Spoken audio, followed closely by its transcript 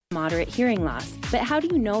moderate hearing loss. But how do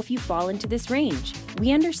you know if you fall into this range?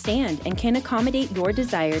 We understand and can accommodate your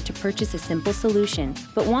desire to purchase a simple solution,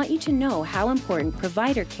 but want you to know how important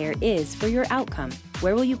provider care is for your outcome.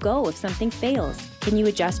 Where will you go if something fails? Can you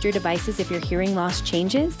adjust your devices if your hearing loss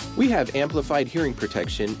changes? We have amplified hearing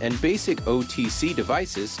protection and basic OTC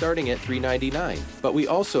devices starting at $399, but we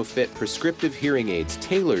also fit prescriptive hearing aids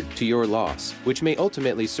tailored to your loss, which may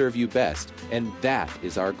ultimately serve you best, and that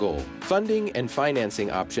is our goal. Funding and financing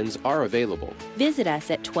options are available. Visit us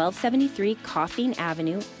at 1273 Coffeen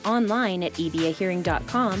Avenue, online at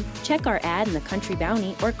ebahearing.com, check our ad in the Country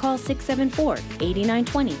Bounty, or call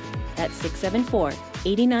 674-8920. That's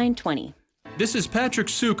 674-8920. This is Patrick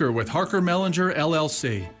Suker with Harker Mellinger,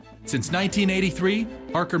 LLC. Since 1983,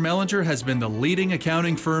 Harker Mellinger has been the leading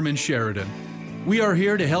accounting firm in Sheridan. We are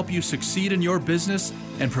here to help you succeed in your business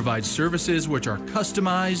and provide services which are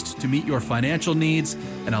customized to meet your financial needs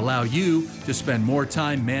and allow you to spend more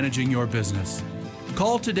time managing your business.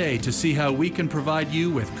 Call today to see how we can provide you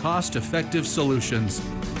with cost-effective solutions.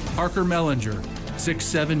 Harker Mellinger,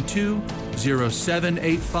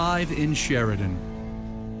 672-0785 in Sheridan.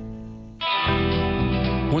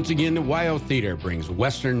 Once again, the WYO Theater brings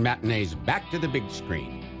Western matinees back to the big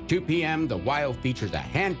screen. 2 p.m., the WYO features a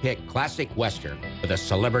hand-picked classic Western with a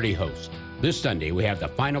celebrity host. This Sunday, we have the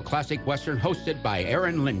final classic Western hosted by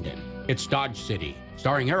Aaron Linden. It's Dodge City,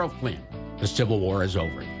 starring Errol Flynn. The Civil War is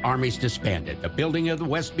over. Armies disbanded. The building of the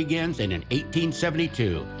West begins, and in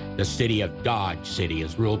 1872, the city of Dodge City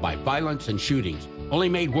is ruled by violence and shootings, only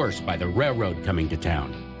made worse by the railroad coming to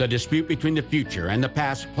town. The dispute between the future and the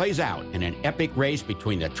past plays out in an epic race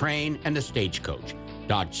between the train and the stagecoach.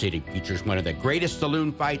 Dodge City features one of the greatest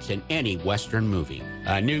saloon fights in any Western movie.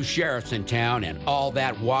 A new sheriff's in town, and all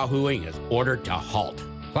that wahooing is ordered to halt.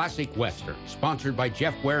 Classic Western, sponsored by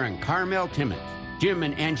Jeff Ware and Carmel Timmons, Jim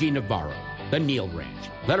and Angie Navarro, The Neil Ranch,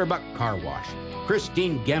 Letterbuck Car Wash,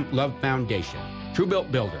 Christine Gemp Love Foundation,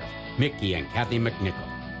 Truebuilt Builders, Mickey and Kathy McNichol,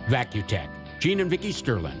 Vacutech, Gene and Vicki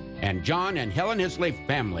Sterling, and John and Helen Isley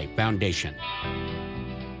Family Foundation.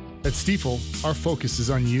 At Stiefel, our focus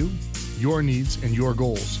is on you, your needs, and your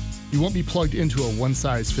goals. You won't be plugged into a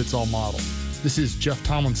one-size-fits-all model. This is Jeff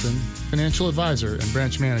Tomlinson, financial advisor and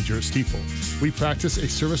branch manager at Stiefel. We practice a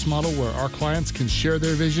service model where our clients can share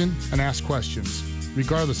their vision and ask questions.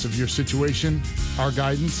 Regardless of your situation, our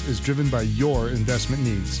guidance is driven by your investment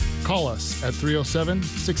needs. Call us at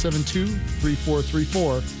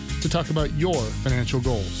 307-672-3434 to talk about your financial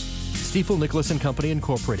goals. Stiefel Nicholas & Company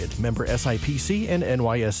Incorporated, member SIPC and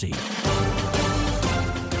NYSE.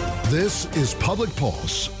 This is Public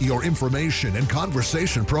Pulse, your information and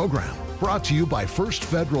conversation program, brought to you by First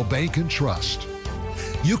Federal Bank and Trust.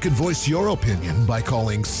 You can voice your opinion by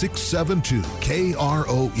calling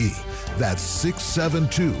 672-KROE. That's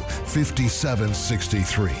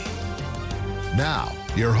 672-5763. Now,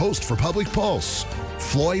 your host for Public Pulse,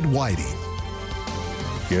 Floyd Whiting.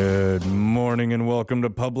 Good morning and welcome to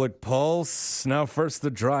Public Pulse. Now, first, the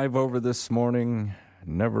drive over this morning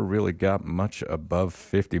never really got much above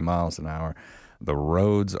 50 miles an hour. The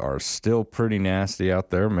roads are still pretty nasty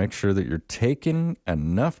out there. Make sure that you're taking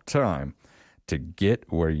enough time to get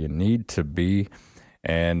where you need to be.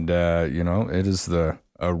 And, it is a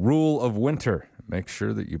rule of winter. Make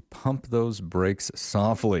sure that you pump those brakes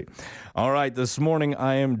softly. All right, this morning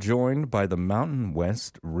I am joined by the Mountain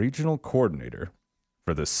West Regional Coordinator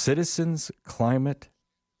for the Citizens Climate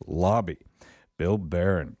Lobby, Bill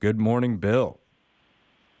Barron. Good morning, Bill.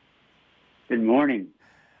 Good morning.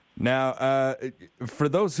 Now, for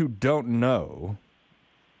those who don't know,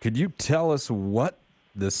 could you tell us what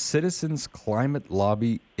the Citizens Climate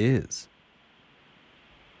Lobby is?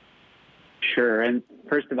 Sure. And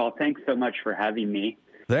first of all, thanks so much for having me.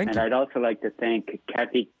 Thank you. I'd also like to thank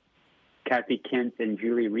Kathy Kent and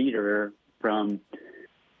Julie Reeder from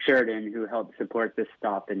Sheridan, who helped support this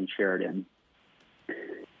stop in Sheridan.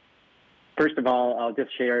 First of all, I'll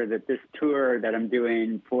just share that this tour that I'm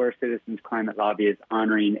doing for Citizens Climate Lobby is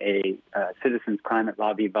honoring a Citizens Climate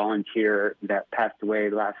Lobby volunteer that passed away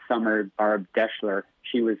last summer, Barb Deschler.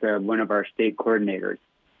 She was one of our state coordinators.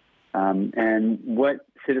 And what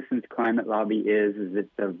Citizens Climate Lobby is it's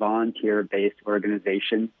a volunteer-based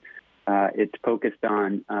organization. It's focused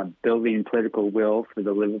on building political will for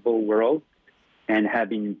the livable world and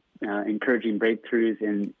encouraging breakthroughs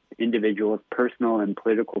in individuals' personal and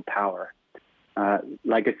political power.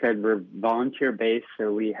 Like I said, we're volunteer-based,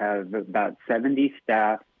 so we have about 70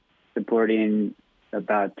 staff supporting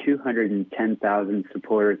about 210,000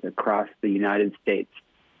 supporters across the United States.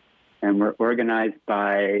 And we're organized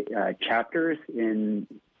by chapters in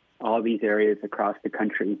all these areas across the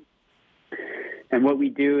country. And what we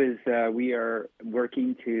do is we are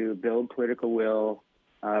working to build political will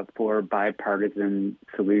for bipartisan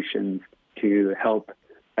solutions to help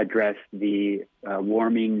address the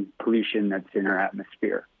warming pollution that's in our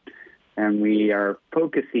atmosphere. And we are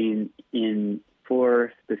focusing in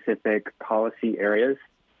 4 specific policy areas: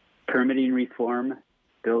 permitting reform,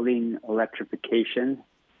 building electrification,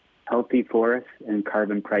 healthy forests, and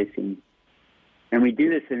carbon pricing. And we do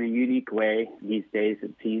this in a unique way these days,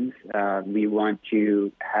 it seems. We want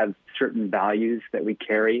to have certain values that we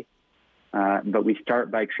carry, but we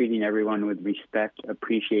start by treating everyone with respect,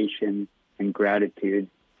 appreciation, and gratitude,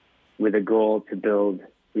 with a goal to build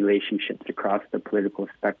relationships across the political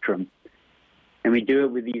spectrum. And we do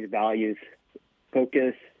it with these values: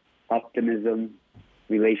 focus, optimism,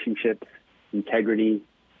 relationships, integrity,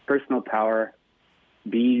 personal power,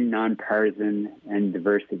 being nonpartisan, and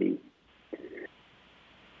diversity.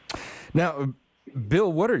 Now,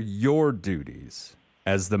 Bill, what are your duties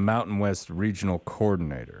as the Mountain West Regional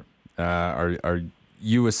Coordinator? Are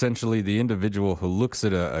you essentially the individual who looks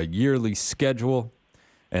at a yearly schedule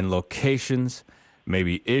and locations,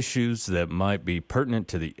 maybe issues that might be pertinent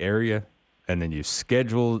to the area, and then you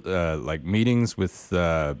schedule like meetings with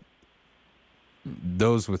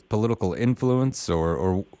those with political influence,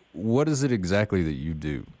 or what is it exactly that you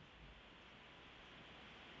do?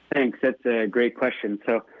 Thanks. That's a great question.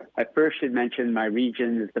 So I first should mention my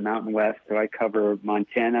region is the Mountain West, so I cover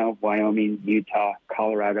Montana, Wyoming, Utah,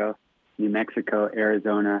 Colorado, New Mexico,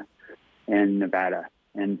 Arizona, and Nevada.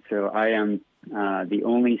 And so I am the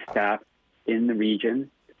only staff in the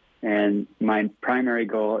region, and my primary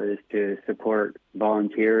goal is to support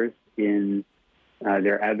volunteers in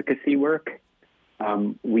their advocacy work.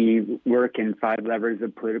 We work in 5 levers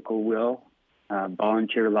of political will: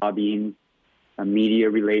 volunteer lobbying, media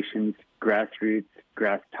relations, grassroots,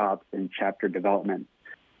 grass tops, and chapter development.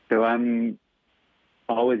 So I'm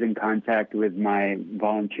always in contact with my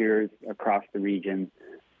volunteers across the region,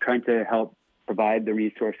 trying to help provide the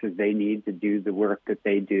resources they need to do the work that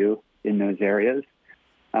they do in those areas.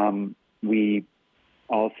 We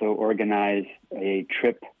also organize a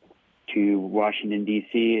trip to Washington,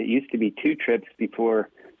 D.C. It used to be 2 trips before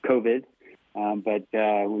COVID,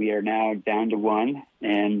 but we are now down to 1,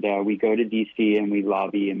 and we go to D.C. and we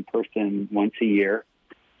lobby in person once a year.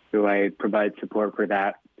 So I provide support for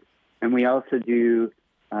that. And we also do,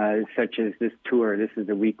 such as this tour. This is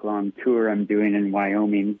a week-long tour I'm doing in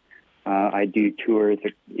Wyoming. I do tours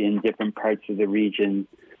in different parts of the region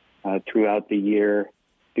throughout the year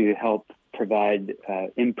to help provide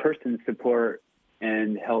in-person support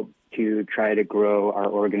and help to try to grow our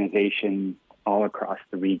organization all across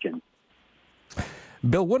the region.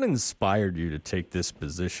 Bill, what inspired you to take this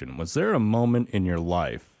position? Was there a moment in your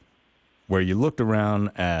life where you looked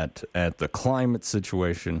around at the climate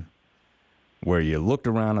situation, where you looked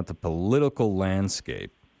around at the political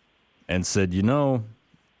landscape and said, you know,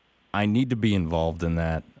 I need to be involved in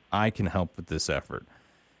that. I can help with this effort?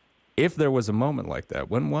 If there was a moment like that,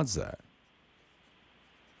 when was that?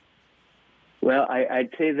 Well,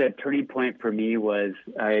 I'd say the turning point for me was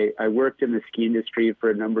I worked in the ski industry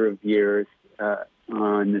for a number of years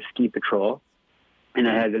on the ski patrol, and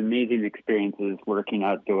I had amazing experiences working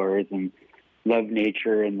outdoors and loved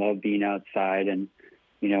nature and loved being outside, and,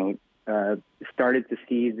 you know, started to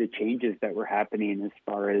see the changes that were happening as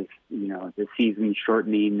far as, you know, the season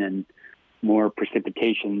shortening and more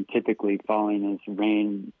precipitation typically falling as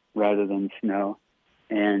rain rather than snow.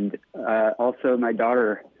 And also my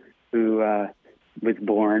daughter, who was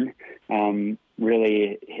born,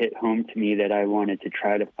 really hit home to me that I wanted to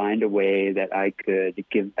try to find a way that I could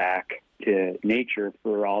give back to nature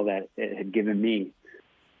for all that it had given me.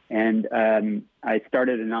 And I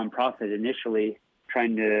started a nonprofit initially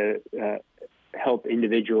trying to help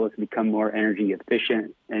individuals become more energy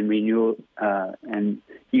efficient and and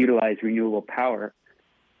utilize renewable power.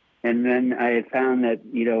 And then I found that,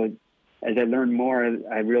 you know, as I learned more,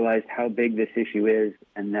 I realized how big this issue is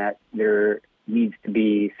and that there needs to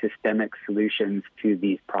be systemic solutions to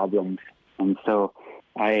these problems. And so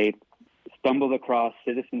I stumbled across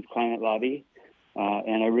Citizens Climate Lobby,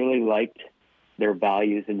 and I really liked their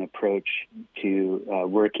values and approach to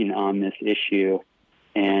working on this issue.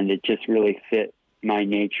 And it just really fit my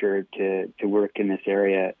nature to work in this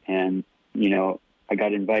area. And, you know, I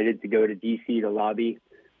got invited to go to D.C. to lobby,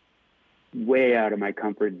 way out of my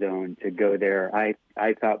comfort zone to go there.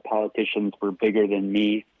 I thought politicians were bigger than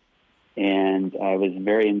me, and I was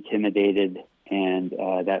very intimidated. And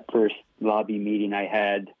that first lobby meeting I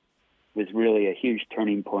had was really a huge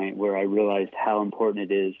turning point where I realized how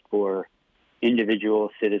important it is for individual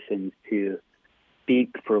citizens to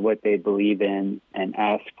speak for what they believe in and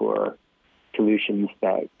ask for solutions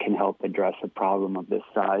that can help address a problem of this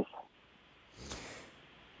size.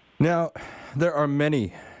 Now, there are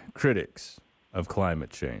many critics of climate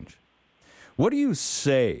change. What do you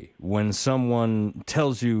say when someone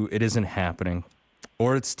tells you it isn't happening,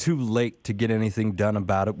 or it's too late to get anything done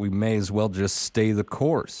about it? We may as well just stay the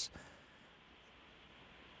course.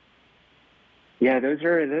 Yeah, those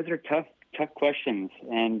are tough questions,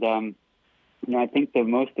 and I think the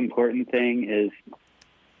most important thing is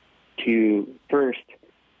to first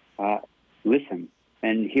listen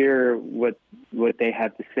and hear what they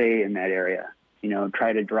have to say in that area.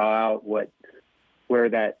 Try to draw out where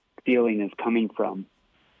that feeling is coming from.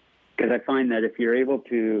 Because I find that if you're able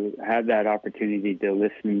to have that opportunity to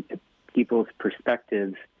listen to people's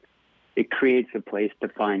perspectives, it creates a place to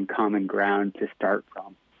find common ground to start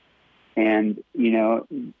from. And,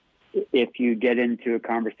 if you get into a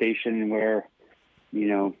conversation where,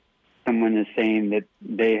 someone is saying that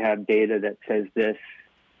they have data that says this,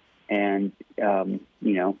 and,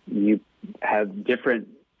 you have different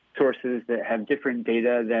sources that have different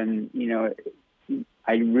data, then,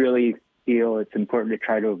 I really feel it's important to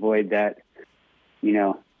try to avoid that,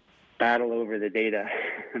 battle over the data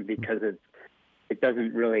because it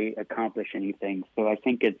doesn't really accomplish anything. So I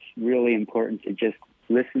think it's really important to just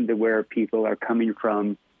listen to where people are coming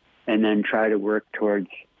from and then try to work towards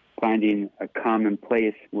finding a common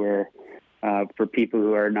place where for people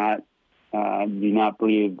who are do not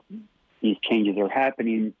believe these changes are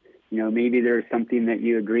happening, maybe there's something that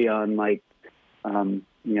you agree on, like,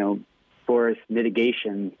 forest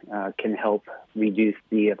mitigation can help reduce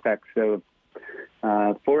the effects of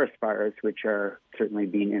forest fires, which are certainly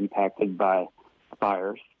being impacted by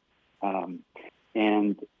fires. And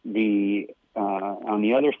on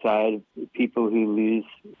the other side, people who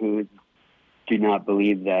do not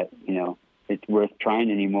believe that, it's worth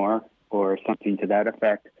trying anymore or something to that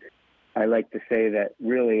effect. I like to say that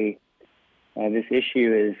really this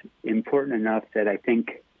issue is important enough that I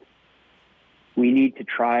think we need to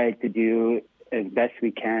try to do as best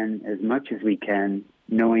we can, as much as we can,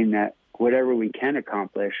 knowing that whatever we can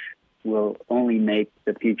accomplish will only make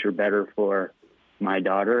the future better for my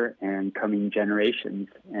daughter and coming generations,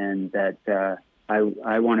 and that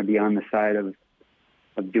I want to be on the side of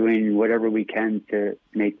doing whatever we can to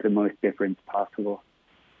make the most difference possible.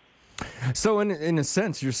 So in a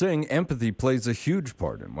sense, you're saying empathy plays a huge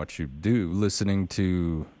part in what you do, listening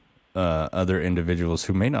to other individuals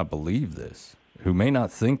who may not believe this, who may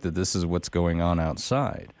not think that this is what's going on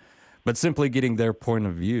outside, but simply getting their point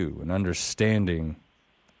of view and understanding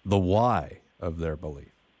the why of their belief.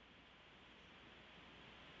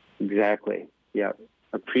 Exactly. Yeah.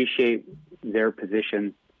 Appreciate their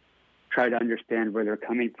position. Try to understand where they're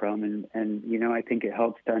coming from. And I think it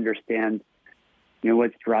helps to understand,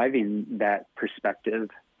 what's driving that perspective.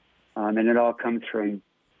 And it all comes from,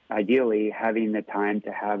 ideally, having the time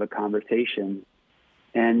to have a conversation.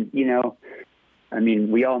 And,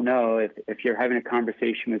 we all know if you're having a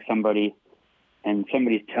conversation with somebody and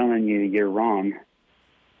somebody's telling you you're wrong,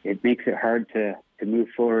 it makes it hard to move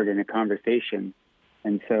forward in a conversation.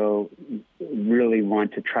 And so really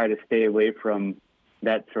want to try to stay away from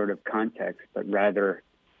that sort of context, but rather,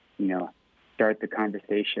 start the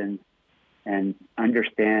conversation and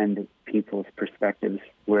understand people's perspectives,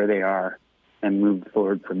 where they are, and move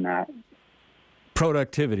forward from that.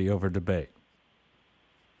 Productivity over debate.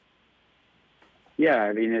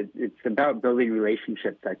 Yeah, it's about building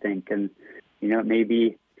relationships, I think. And,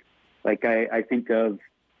 maybe like I think of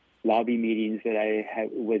lobby meetings that I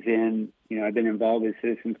was in. I've been involved with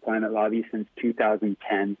Citizens Climate Lobby since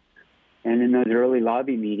 2010. And in those early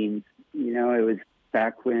lobby meetings, it was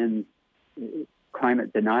back when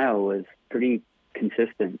climate denial was pretty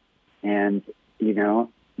consistent. And,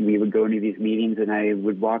 we would go into these meetings and I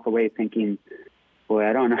would walk away thinking, boy,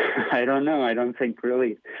 I don't know. I don't think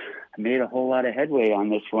really I made a whole lot of headway on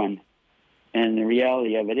this one. And the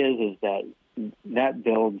reality of it is that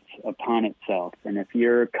builds upon itself. And if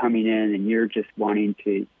you're coming in and you're just wanting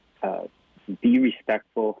to be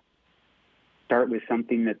respectful, start with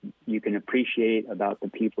something that you can appreciate about the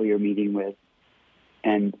people you're meeting with,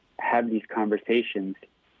 and have these conversations,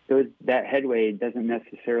 that headway doesn't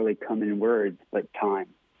necessarily come in words, but time.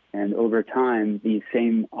 And over time, these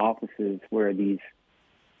same offices where these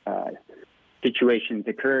situations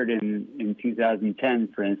occurred in 2010,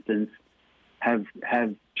 for instance, have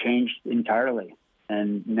changed entirely.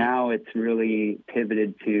 And now it's really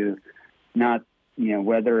pivoted to not,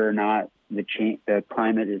 whether or not the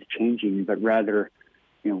climate is changing, but rather,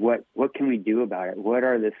 what can we do about it? What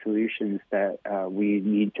are the solutions that we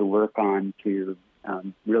need to work on to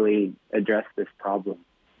really address this problem?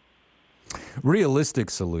 realistic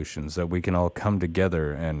solutions that we can all come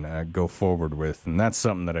together and go forward with. And that's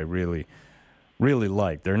something that I really, really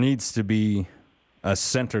like. There needs to be a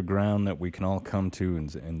center ground that we can all come to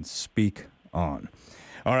and speak on.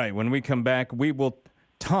 All right, when we come back, we will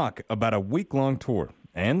talk about a week-long tour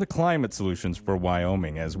and the climate solutions for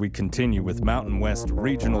Wyoming as we continue with Mountain West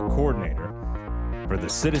Regional Coordinator for the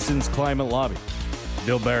Citizens Climate Lobby,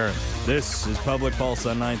 Bill Barron. This is Public Pulse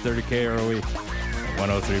on 930 KROE,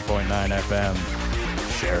 103.9 FM,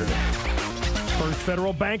 Sheridan. First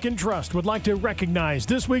Federal Bank and Trust would like to recognize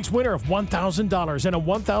this week's winner of $1,000 and a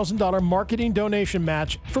 $1,000 marketing donation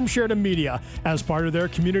match from Sheridan Media. As part of their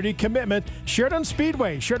community commitment, Sheridan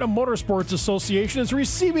Speedway, Sheridan Motorsports Association is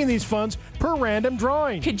receiving these funds per random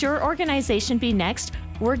drawing. Could your organization be next?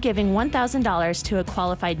 We're giving $1,000 to a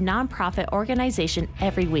qualified nonprofit organization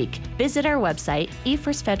every week. Visit our website,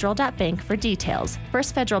 efirstfederal.bank, for details.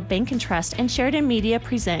 First Federal Bank and Trust and Sheridan Media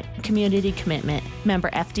present Community Commitment. Member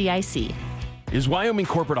FDIC. Is Wyoming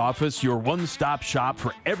Corporate Office your one-stop shop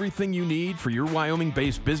for everything you need for your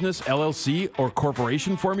Wyoming-based business, LLC, or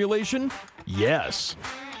corporation formulation? Yes.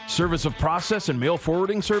 Service of process and mail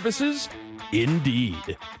forwarding services?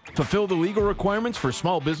 Indeed. Fulfill the legal requirements for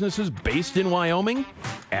small businesses based in Wyoming?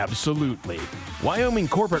 Absolutely. Wyoming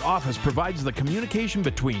Corporate Office provides the communication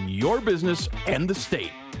between your business and the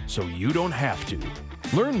state, so you don't have to.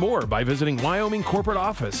 Learn more by visiting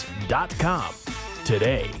WyomingCorporateOffice.com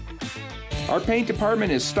today. Our paint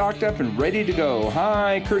department is stocked up and ready to go.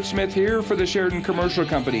 Hi, Kurt Smith here for the Sheridan Commercial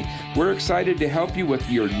Company. We're excited to help you with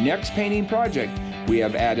your next painting project. We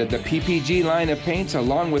have added the PPG line of paints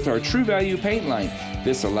along with our True Value paint line.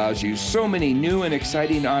 This allows you so many new and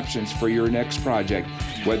exciting options for your next project.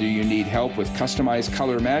 Whether you need help with customized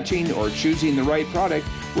color matching or choosing the right product,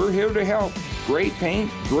 we're here to help. Great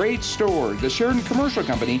paint, great store. The Sheridan Commercial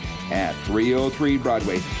Company at 303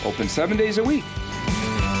 Broadway. Open 7 days a week.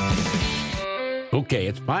 Okay,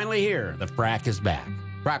 it's finally here. The Frack is back.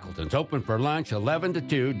 Frackleton's open for lunch 11 to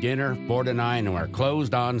 2, dinner 4 to 9, and we're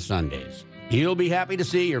closed on Sundays. You'll be happy to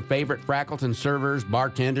see your favorite Frackleton servers,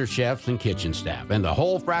 bartenders, chefs, and kitchen staff. And the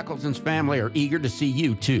whole Frackleton's family are eager to see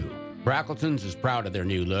you, too. Frackleton's is proud of their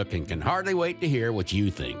new look and can hardly wait to hear what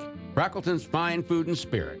you think. Frackleton's Fine Food and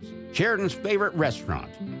Spirits, Sheridan's favorite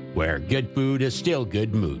restaurant, where good food is still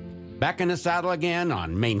good mood. Back in the saddle again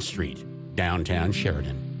on Main Street, downtown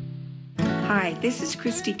Sheridan. Hi, this is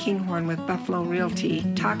Christy Kinghorn with Buffalo Realty,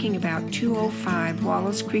 talking about 205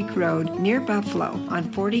 Wallace Creek Road near Buffalo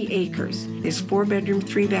on 40 acres. This 4-bedroom,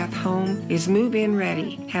 3-bath home is move-in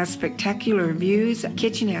ready, has spectacular views,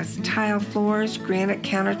 kitchen has tile floors, granite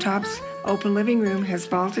countertops, open living room has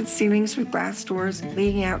vaulted ceilings with glass doors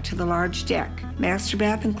leading out to the large deck. Master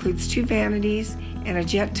bath includes 2 vanities and a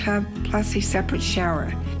jet tub plus a separate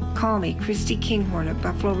shower. Call me, Christy Kinghorn at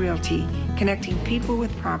Buffalo Realty, connecting people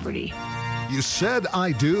with property. You said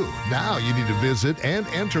I do. Now you need to visit and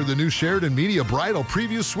enter the new Sheridan Media Bridal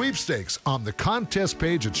Preview Sweepstakes on the contest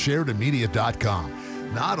page at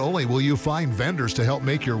SheridanMedia.com. Not only will you find vendors to help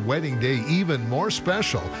make your wedding day even more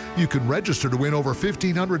special, you can register to win over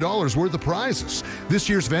 $1,500 worth of prizes. This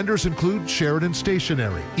year's vendors include Sheridan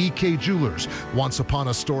Stationery, EK Jewelers, Once Upon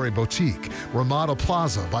a Story Boutique, Ramada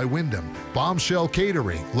Plaza by Wyndham, Bombshell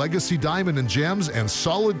Catering, Legacy Diamond and Gems, and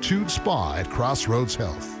Solitude Spa at Crossroads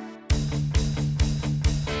Health.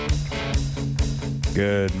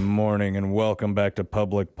 Good morning and welcome back to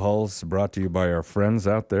Public Pulse, brought to you by our friends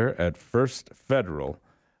out there at First Federal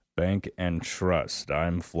Bank and Trust.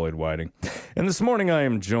 I'm Floyd Whiting, and this morning I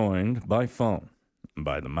am joined by phone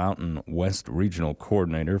by the Mountain West Regional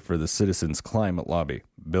Coordinator for the Citizens Climate Lobby,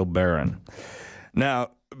 Bill Barron.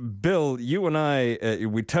 Now, Bill, you and I,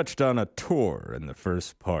 we touched on a tour in the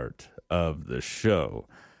first part of the show.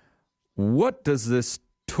 What does this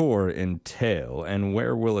tour entail, and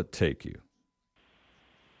where will it take you?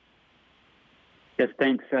 Yes,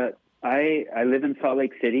 thanks. I live in Salt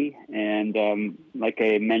Lake City, and like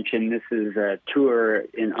I mentioned, this is a tour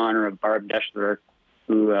in honor of Barb Deschler,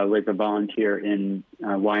 who was a volunteer in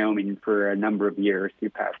Wyoming for a number of years,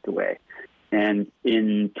 who passed away. And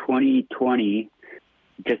in 2020,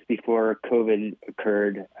 just before COVID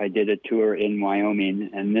occurred, I did a tour in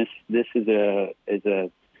Wyoming, and this is a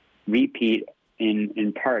repeat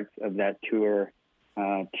in parts of that tour.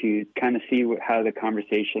 To kind of see how the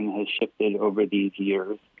conversation has shifted over these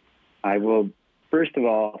years. I will, first of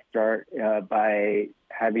all, start by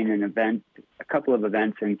having a couple of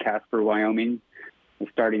events in Casper, Wyoming,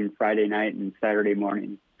 starting Friday night and Saturday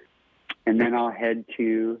morning. And then I'll head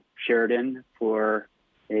to Sheridan for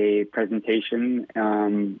a presentation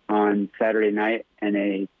on Saturday night and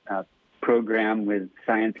a program with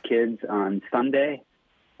science kids on Sunday.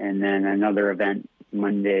 and then another event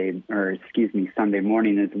Sunday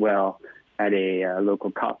morning as well at a local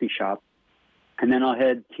coffee shop. And then I'll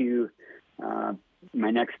head to,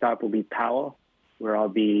 my next stop will be Powell, where I'll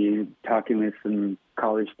be talking with some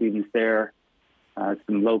college students there,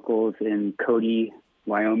 some locals in Cody,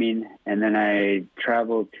 Wyoming, and then I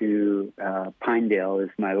travel to Pinedale is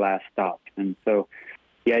my last stop. And so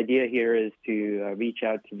the idea here is to reach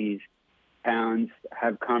out to these towns,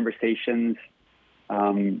 have conversations,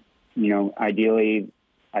 ideally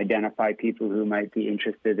identify people who might be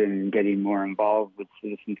interested in getting more involved with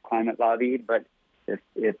Citizens Climate Lobby. But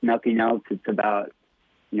if nothing else, it's about,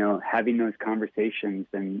 having those conversations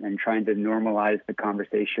and trying to normalize the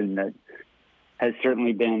conversation that has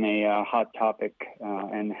certainly been a hot topic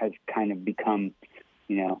and has kind of become,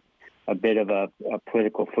 a bit of a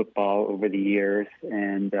political football over the years.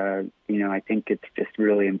 And, I think it's just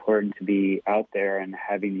really important to be out there and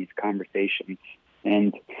having these conversations.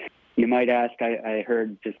 And you might ask, I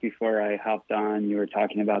heard just before I hopped on, you were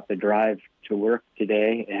talking about the drive to work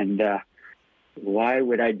today. And why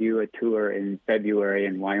would I do a tour in February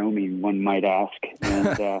in Wyoming, one might ask. And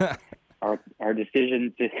our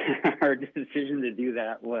decision to do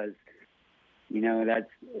that was, that's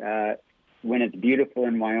when it's beautiful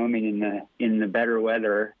in Wyoming in the better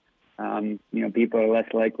weather, people are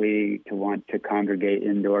less likely to want to congregate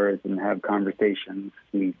indoors and have conversations,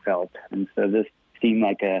 we felt. And so this seemed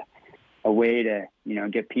like a way to,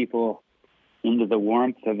 get people into the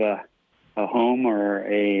warmth of a home or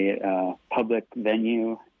a public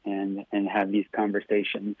venue and have these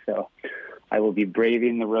conversations. So I will be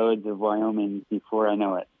braving the roads of Wyoming before I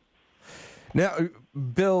know it. Now,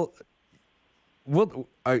 Bill,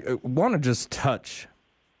 I want to just touch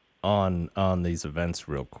on these events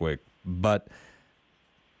real quick, but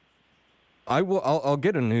I'll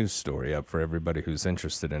get a news story up for everybody who's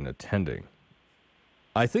interested in attending.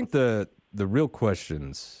 I think the real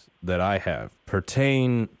questions that I have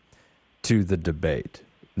pertain to the debate.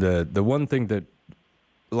 The one thing that,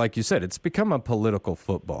 like you said, it's become a political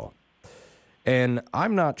football. And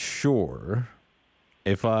I'm not sure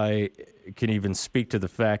if I can even speak to the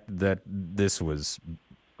fact that this was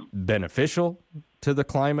beneficial to the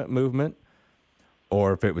climate movement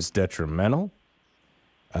or if it was detrimental,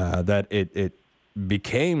 that it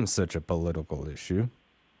became such a political issue.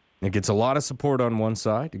 It gets a lot of support on one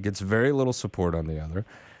side. It gets very little support on the other.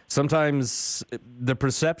 Sometimes the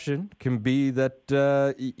perception can be that,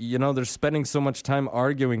 they're spending so much time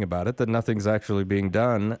arguing about it that nothing's actually being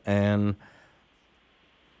done. And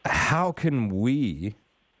how can we,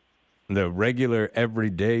 the regular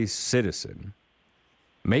everyday citizen,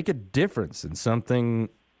 make a difference in something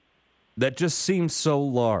that just seems so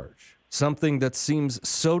large, something that seems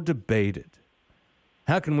so debated?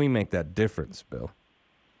 How can we make that difference, Bill?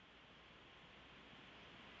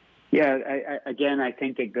 Yeah, I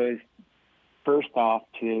think it goes first off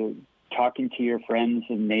to talking to your friends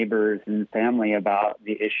and neighbors and family about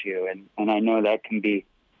the issue. And I know that can be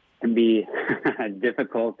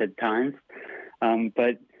difficult at times.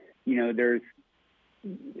 But,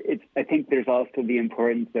 I think there's also the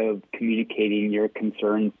importance of communicating your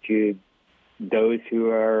concerns to those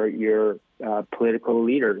who are your political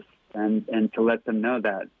leaders and to let them know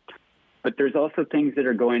that. But there's also things that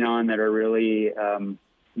are going on that are really,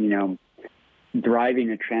 driving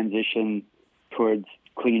a transition towards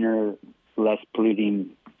cleaner, less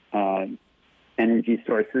polluting energy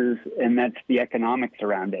sources, and that's the economics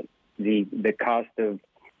around it. The cost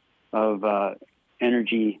of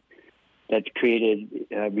energy that's created,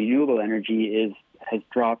 renewable energy, has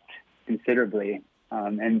dropped considerably,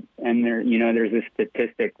 and there, there's a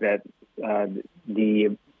statistic that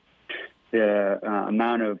the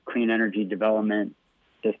amount of clean energy development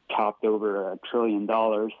just topped over $1 trillion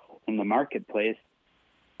in the marketplace,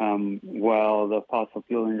 while the fossil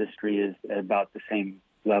fuel industry is at about the same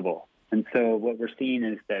level. And so what we're seeing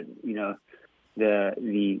is that,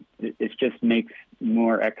 it just makes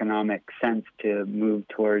more economic sense to move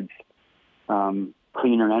towards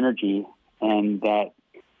cleaner energy, and that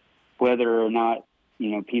whether or not,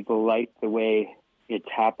 people like the way it's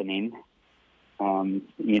happening, I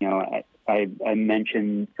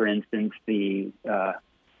mentioned, for instance, the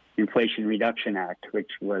Inflation Reduction Act,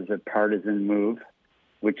 which was a partisan move,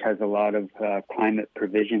 which has a lot of climate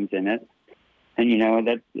provisions in it. And,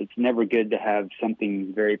 that it's never good to have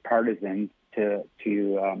something very partisan to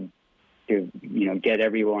get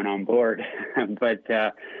everyone on board. But,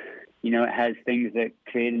 it has things that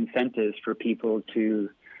create incentives for people to,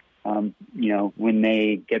 when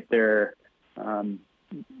they get their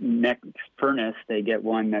next furnace, they get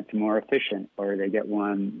one that's more efficient, or they get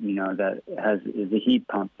one, that is a heat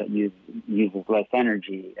pump that uses less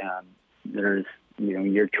energy. There's,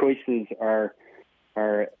 your choices are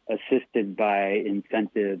assisted by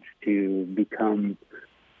incentives to become,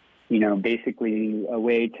 basically a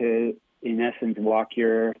way to, in essence, walk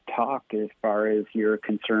your talk as far as your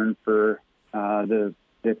concern for the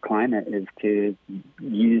climate is to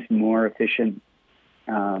use more efficient,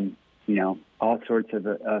 all sorts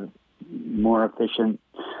of more efficient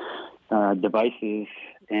devices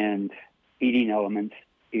and heating elements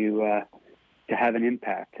to have an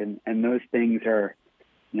impact. And those things are,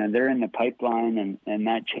 they're in the pipeline, and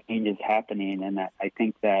that change is happening. And I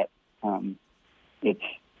think that it's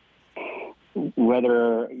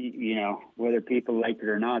whether people like it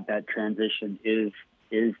or not, that transition is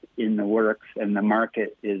in the works, and the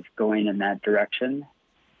market is going in that direction.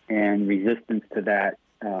 And resistance to that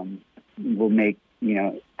will make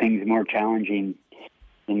things more challenging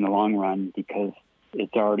in the long run, because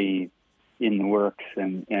it's already in the works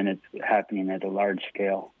and it's happening at a large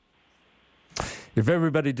scale. If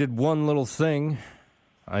everybody did one little thing,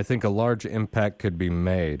 I think a large impact could be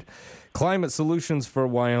made. Climate Solutions for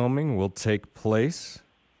Wyoming will take place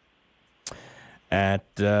at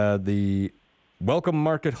the Welcome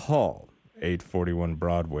Market Hall, 841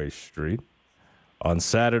 Broadway Street, on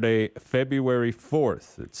Saturday, February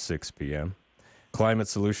 4th at 6 p.m. Climate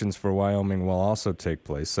Solutions for Wyoming will also take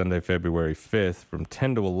place Sunday, February 5th from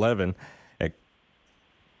 10 to 11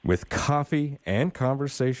 with coffee and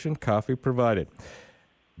conversation, coffee provided.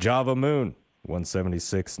 Java Moon,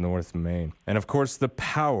 176 North Main. And, of course, the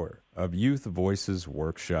Power of Youth Voices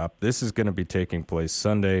Workshop. This is going to be taking place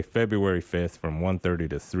Sunday, February 5th from 1:30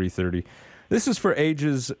 to 3:30. This is for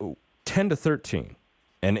ages 10 to 13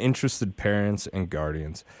 and interested parents and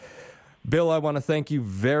guardians. Bill, I want to thank you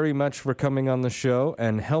very much for coming on the show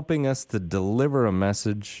and helping us to deliver a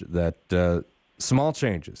message that small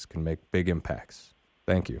changes can make big impacts.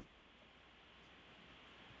 Thank you.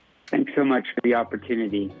 Thanks so much for the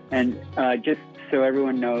opportunity. And just so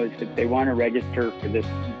everyone knows, if they want to register for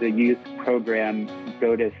the youth program,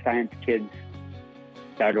 go to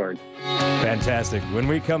sciencekids.org. Fantastic. When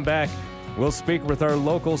we come back, we'll speak with our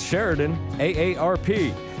local Sheridan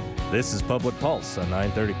AARP. This is Public Pulse on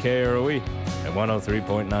 930 KROE at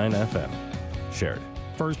 103.9 FM. Sheridan.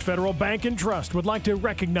 First Federal Bank and Trust would like to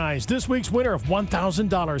recognize this week's winner of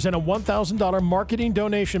 $1,000 and a $1,000 marketing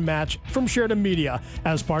donation match from Sheridan Media.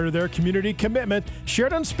 As part of their community commitment,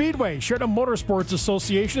 Sheridan Speedway, Sheridan Motorsports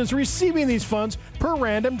Association is receiving these funds per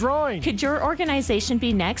random drawing. Could your organization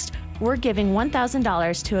be next? We're giving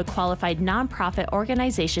 $1,000 to a qualified nonprofit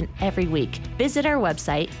organization every week. Visit our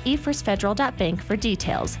website, efirstfederal.bank, for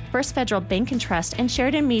details. First Federal Bank and Trust and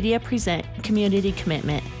Sheridan Media present Community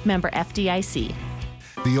Commitment. Member FDIC.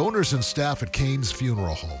 The owners and staff at Kane's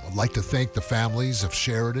Funeral Home would like to thank the families of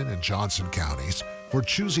Sheridan and Johnson counties for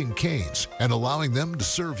choosing Kane's and allowing them to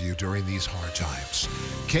serve you during these hard times.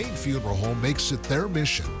 Kane Funeral Home makes it their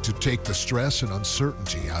mission to take the stress and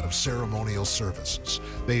uncertainty out of ceremonial services.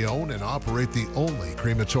 They own and operate the only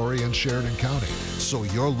crematory in Sheridan County, so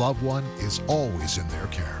your loved one is always in their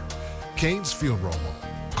care. Kane's Funeral Home.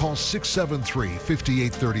 Call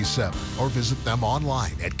 673-5837 or visit them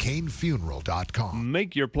online at canefuneral.com.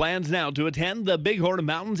 Make your plans now to attend the Bighorn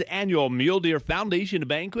Mountains annual Mule Deer Foundation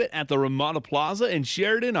banquet at the Ramada Plaza in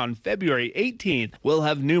Sheridan on February 18th. We'll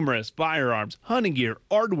have numerous firearms, hunting gear,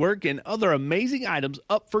 artwork, and other amazing items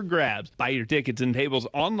up for grabs. Buy your tickets and tables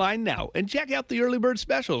online now and check out the early bird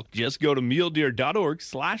special. Just go to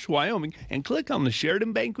muledeer.org/Wyoming and click on the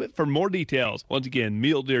Sheridan banquet for more details. Once again,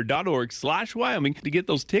 muledeer.org/Wyoming to get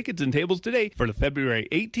those tickets and tables today for the February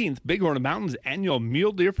 18th Bighorn Mountains annual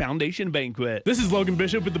Mule Deer Foundation banquet. This is Logan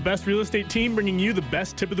Bishop with the Best Real Estate Team, bringing you the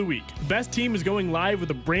best tip of the week. The Best Team is going live with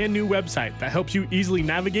a brand new website that helps you easily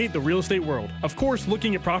navigate the real estate world. Of course,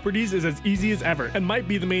 looking at properties is as easy as ever and might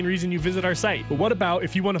be the main reason you visit our site. But what about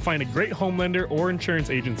if you want to find a great home lender or insurance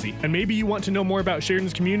agency? And maybe you want to know more about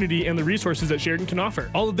Sheridan's community and the resources that Sheridan can offer.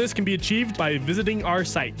 All of this can be achieved by visiting our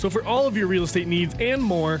site. So for all of your real estate needs and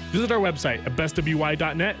more, visit our website at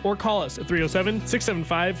bestofui.net or call us at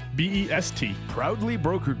 307-675-BEST. Proudly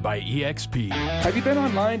brokered by EXP. Have you been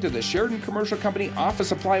online to the Sheridan Commercial Company office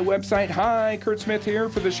supply website? Hi, Kurt Smith here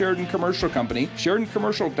for the Sheridan Commercial Company.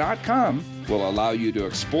 SheridanCommercial.com will allow you to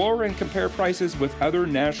explore and compare prices with other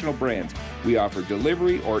national brands. We offer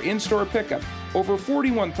delivery or in-store pickup. Over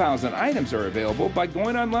 41,000 items are available by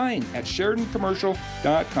going online at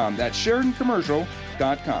SheridanCommercial.com. That's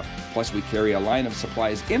SheridanCommercial.com. Plus, we carry a line of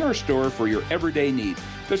supplies in our store for your everyday needs.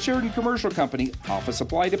 The Sheridan Commercial Company Office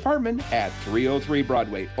Supply Department at 303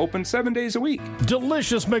 Broadway. Open 7 days a week.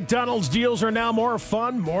 Delicious McDonald's deals are now more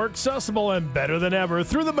fun, more accessible, and better than ever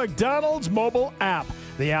through the McDonald's mobile app.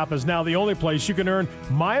 The app is now the only place you can earn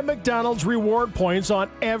My McDonald's reward points on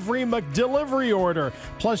every McDelivery order.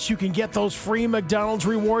 Plus, you can get those free McDonald's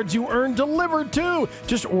rewards you earn delivered too.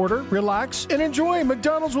 Just order, relax, and enjoy.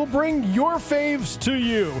 McDonald's will bring your faves to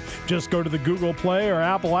you. Just go to the Google Play or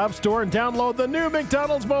Apple App Store and download the new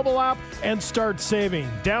McDonald's mobile app and start saving.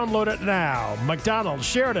 Download it now. McDonald's,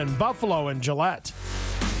 Sheridan, Buffalo, and Gillette.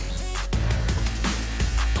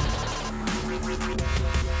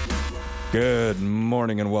 Good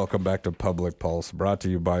morning and welcome back to Public Pulse, brought to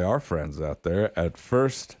you by our friends out there at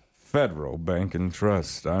First Federal Bank and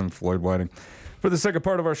Trust. I'm Floyd Whiting. For the second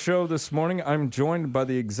part of our show this morning, I'm joined by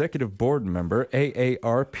the executive board member,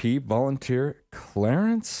 AARP volunteer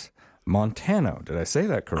Clarence Montano. Did I say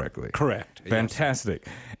that correctly? Correct. Fantastic.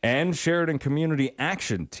 Yes. And Sheridan Community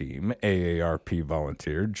Action Team, AARP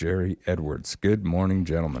volunteer, Jerry Edwards. Good morning,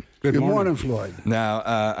 gentlemen. Good morning, Floyd. Now,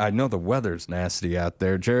 I know the weather's nasty out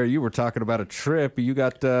there. Jerry, you were talking about a trip. You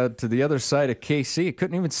got to the other side of KC.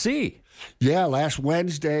 Couldn't even see. Yeah, last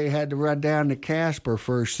Wednesday, had to run down to Casper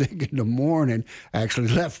first thing in the morning. Actually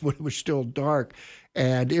left when it was still dark,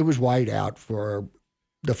 and it was white out for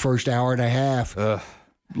the first hour and a half.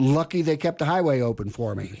 Lucky they kept the highway open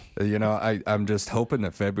for me. You know, I'm just hoping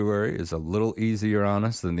that February is a little easier on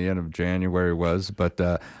us than the end of January was, but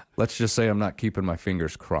let's just say I'm not keeping my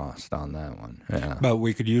fingers crossed on that one. Yeah. But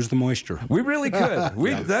we could use the moisture. We really could.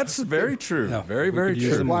 That's very true. Yeah, very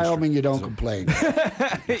true. In Wyoming, you don't complain.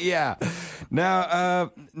 Yeah.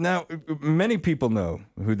 Now, many people know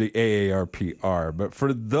who the AARP are, but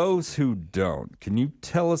for those who don't, can you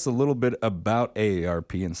tell us a little bit about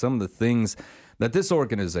AARP and some of the things that this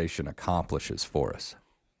organization accomplishes for us?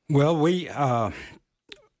 Well, we are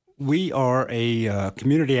a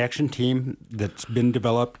community action team that's been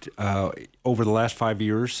developed over the last 5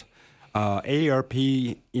 years.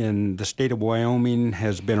 AARP in the state of Wyoming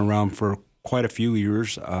has been around for quite a few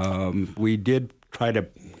years. We did try to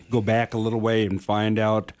go back a little way and find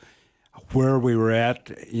out where we were at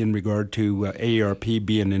in regard to AARP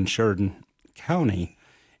being in Sheridan County.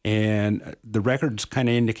 And the records kind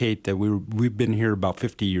of indicate that we've been here about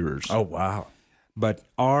 50 years. Oh, wow. But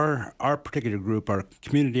our particular group, our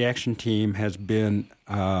community action team, has been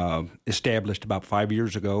established about 5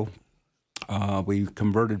 years ago. We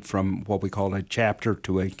converted from what we call a chapter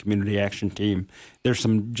to a community action team. There's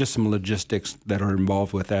some logistics that are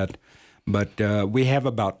involved with that. But we have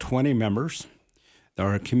about 20 members.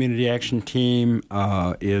 Our community action team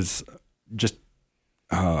is just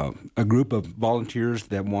a group of volunteers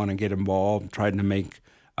that want to get involved, trying to make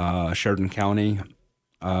Sheridan County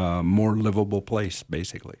a more livable place,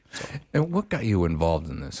 basically. So. And what got you involved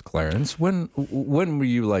in this, Clarence? When were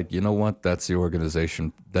you like, you know what, that's the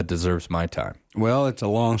organization that deserves my time? Well, it's a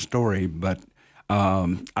long story, but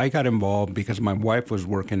I got involved because my wife was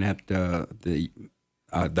working at the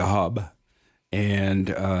hub,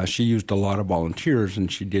 and she used a lot of volunteers,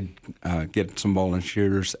 and she did get some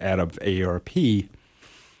volunteers out of AARP.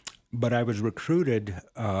 But I was recruited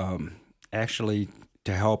actually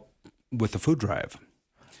to help with the food drive.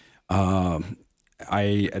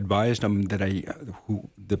 I advised them that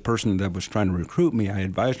the person that was trying to recruit me, I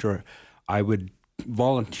advised her I would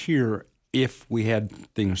volunteer if we had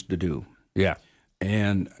things to do. Yeah.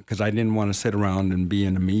 And because I didn't want to sit around and be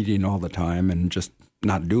in a meeting all the time and just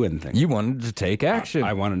not do anything. You wanted to take action.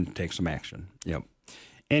 I wanted to take some action, yep.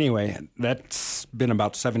 Anyway, that's been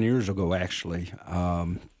about 7 years ago, actually.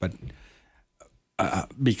 But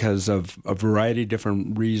because of a variety of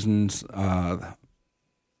different reasons, I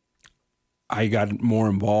got more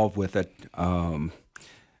involved with it.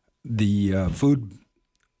 The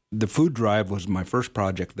food drive was my first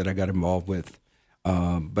project that I got involved with,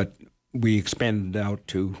 but we expanded out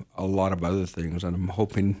to a lot of other things, and I'm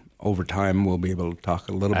hoping over time we'll be able to talk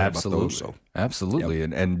a little bit about those. So. Absolutely.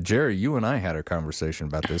 Yep. And Jerry, you and I had a conversation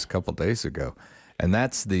about this a couple days ago, and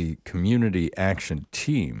that's the Community Action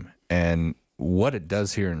Team and what it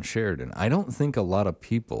does here in Sheridan. I don't think a lot of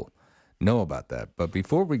people know about that. But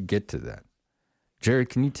before we get to that, Jerry,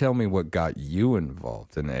 can you tell me what got you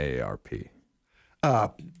involved in AARP?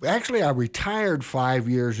 Actually, I retired 5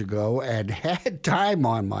 years ago and had time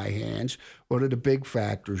on my hands, one of the big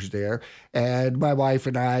factors there. And my wife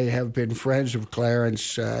and I have been friends of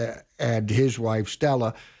Clarence and his wife,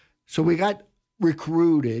 Stella. So we got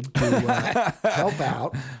recruited to help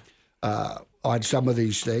out on some of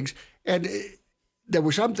these things. And there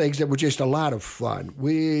were some things that were just a lot of fun.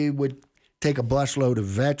 We would take a busload of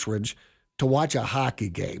veterans to watch a hockey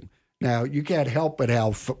game. Now, you can't help but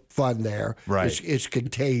have fun there. Right. It's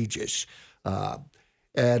contagious.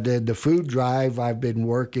 And then the food drive I've been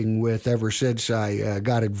working with ever since I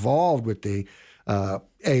got involved with the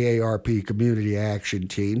AARP Community Action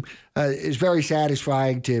Team. It's very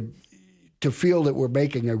satisfying to feel that we're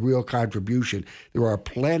making a real contribution. There are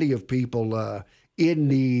plenty of people in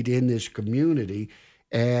need in this community.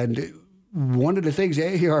 And one of the things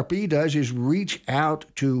AARP does is reach out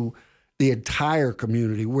to the entire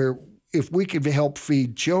community, where if we can help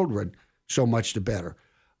feed children, so much the better.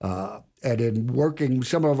 And in working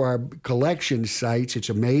some of our collection sites, it's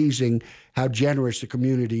amazing how generous the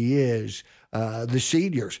community is. The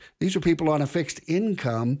seniors, these are people on a fixed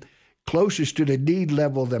income, closest to the need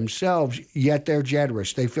level themselves, yet they're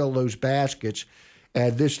generous. They fill those baskets.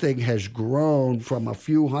 And this thing has grown from a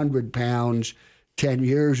few hundred pounds 10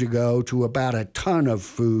 years ago to about a ton of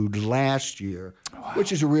food last year,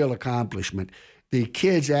 which is a real accomplishment. The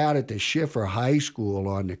kids out at the Schiffer High School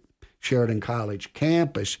on the Sheridan College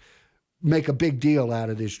campus make a big deal out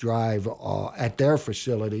of this drive at their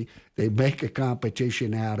facility. They make a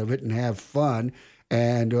competition out of it and have fun,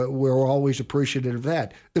 and we're always appreciative of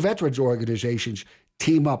that. The veterans organizations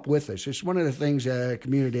team up with us. It's one of the things a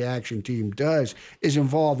community action team does is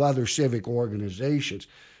involve other civic organizations.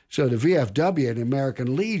 So the VFW and the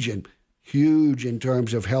American Legion, huge in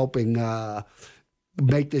terms of helping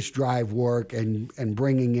make this drive work and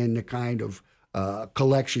bringing in the kind of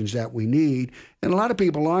collections that we need. And a lot of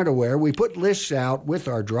people aren't aware. We put lists out with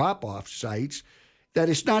our drop-off sites that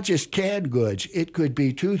it's not just canned goods. It could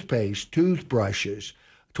be toothpaste, toothbrushes,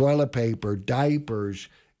 toilet paper, diapers,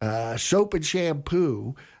 soap and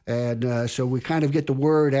shampoo. And so we kind of get the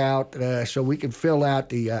word out so we can fill out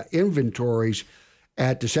the inventories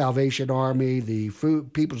at the Salvation Army, the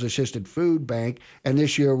People's Assisted Food Bank, and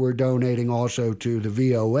this year we're donating also to the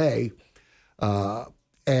VOA.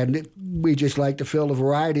 And we just like to fill a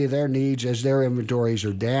variety of their needs as their inventories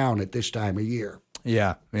are down at this time of year.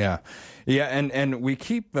 Yeah. And we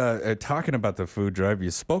keep talking about the food drive.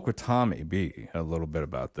 You spoke with Tommy B a little bit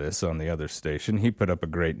about this on the other station. He put up a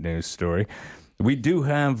great news story. We do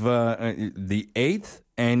have the 8th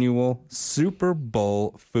annual Super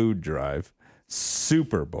Bowl food drive.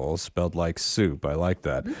 Super Bowl, spelled like soup. I like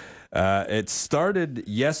that. It started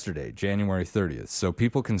yesterday, January 30th, so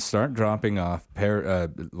people can start dropping off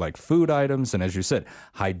like food items and, as you said,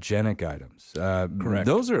 hygienic items. Correct.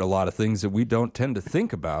 Those are a lot of things that we don't tend to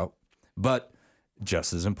think about, but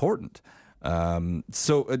just as important.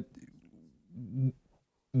 So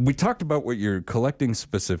we talked about what you're collecting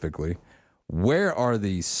specifically. Where are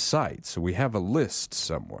these sites? We have a list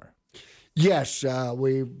somewhere. Yes,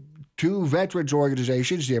 two veterans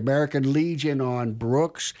organizations, the American Legion on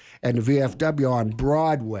Brooks and the VFW on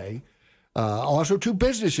Broadway. Also, two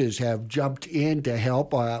businesses have jumped in to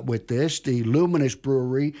help with this, the Luminous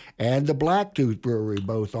Brewery and the Blacktooth Brewery,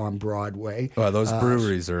 both on Broadway. Well, those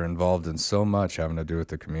breweries are involved in so much having to do with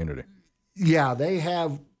the community. Yeah, they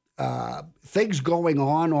have things going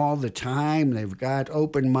on all the time. They've got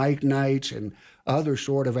open mic nights and other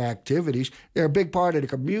sort of activities. They're a big part of the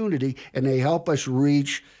community, and they help us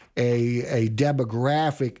reach a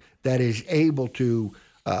demographic that is able to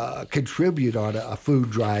contribute on a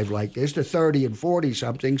food drive like this. The 30 and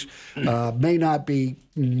 40-somethings may not be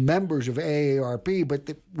members of AARP,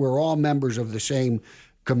 but we're all members of the same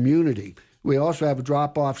community. We also have a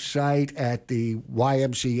drop-off site at the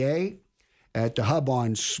YMCA, at the Hub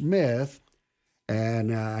on Smith,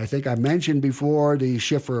 and I think I mentioned before the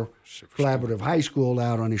Schiffer Collaborative High School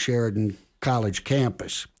out on the Sheridan College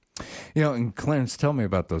campus. You know, and Clarence, tell me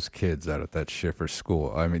about those kids out at that Schiffer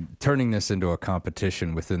school. I mean, turning this into a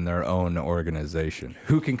competition within their own organization.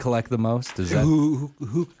 Who can collect the most? Is that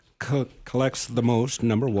who collects the most?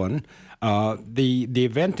 Number one, the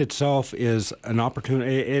event itself is an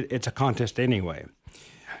opportunity. It's a contest anyway.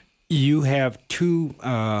 You have two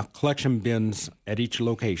collection bins at each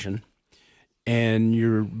location, and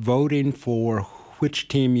you're voting for which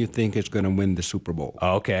team you think is going to win the Super Bowl.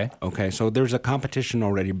 Okay. So there's a competition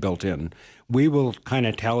already built in. We will kind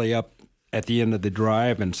of tally up at the end of the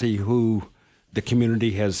drive and see who the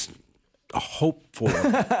community has hoped for.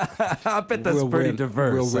 I bet that's pretty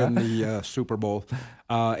diverse. Will win the Super Bowl.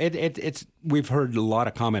 We've heard a lot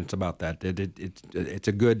of comments about that. It's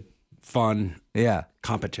a good, fun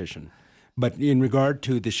competition. But in regard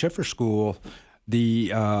to the Schiffer School,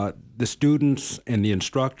 the students and the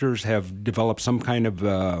instructors have developed some kind of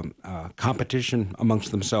competition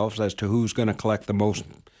amongst themselves as to who's going to collect the most.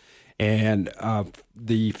 And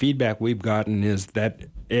the feedback we've gotten is that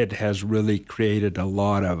it has really created a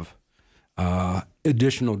lot of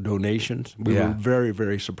additional donations. We were very,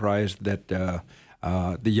 very surprised that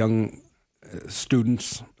the young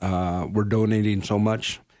students were donating so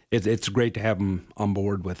much. It's great to have them on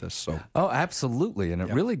board with us. So. Oh, absolutely. And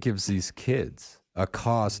it really gives these kids a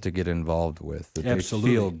cause to get involved with that they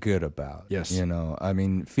feel good about. Yes. You know, I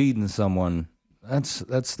mean, feeding someone,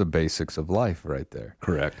 that's the basics of life right there.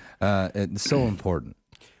 Correct. It's so important.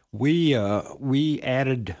 We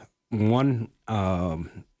added one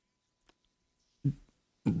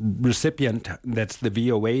recipient that's the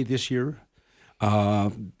VOA this year.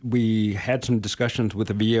 We had some discussions with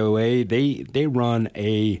the VOA. They run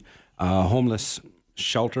a homeless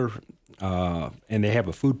shelter, and they have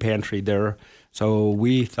a food pantry there. So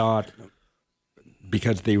we thought,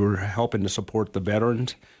 because they were helping to support the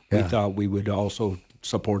veterans, we thought we would also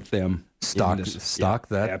support them. Stock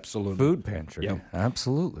that absolutely. Food pantry. Yep.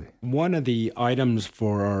 Absolutely. One of the items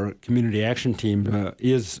for our community action team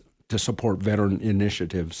is to support veteran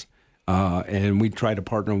initiatives. And we try to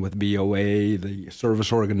partner with VOA, the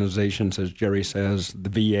service organizations, as Jerry says, the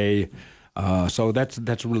VA. So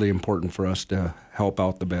that's really important for us to help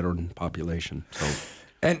out the veteran population. So.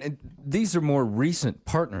 And these are more recent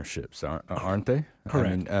partnerships, aren't they?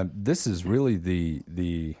 Correct. I mean, this is really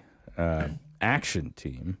the action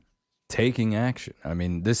team taking action. I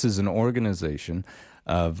mean, this is an organization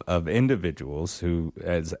of individuals who,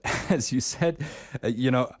 as you said, I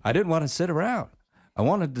didn't want to sit around. I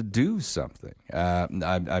wanted to do something.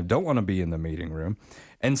 I don't want to be in the meeting room.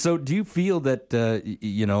 And so do you feel that,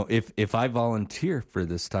 if I volunteer for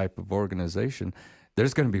this type of organization,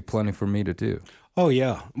 there's going to be plenty for me to do? Oh,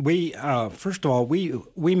 yeah. We first of all,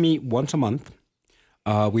 we meet once a month.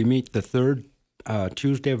 We meet the third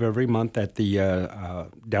Tuesday of every month at the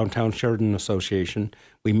Downtown Sheridan Association.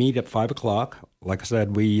 We meet at 5 o'clock. Like I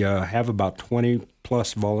said, we have about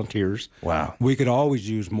 20-plus volunteers. Wow. We could always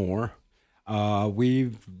use more.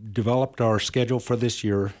 We've developed our schedule for this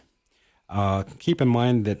year. Keep in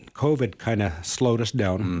mind that COVID kind of slowed us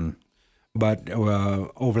down. But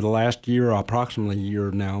over the last year, approximately a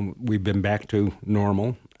year now, we've been back to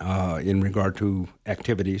normal in regard to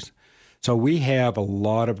activities. So we have a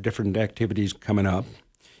lot of different activities coming up.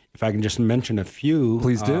 If I can just mention a few.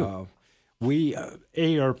 Please do.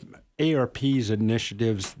 AARP's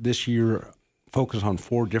initiatives this year focus on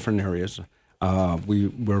 4 different areas.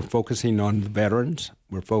 We're focusing on the veterans.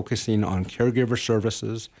 We're focusing on caregiver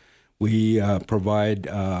services. We provide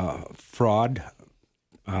fraud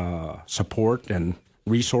support and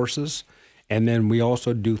resources. And then we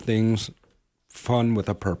also do things fun with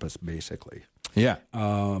a purpose, basically. Yeah.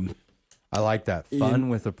 I like that. Fun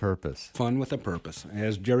with a purpose. Fun with a purpose.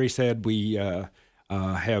 As Jerry said, we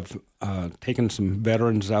have taken some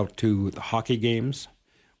veterans out to the hockey games.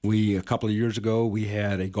 A couple of years ago, we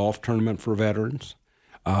had a golf tournament for veterans.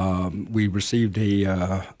 We received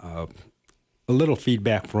a little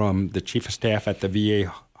feedback from the chief of staff at the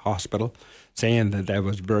VA hospital saying that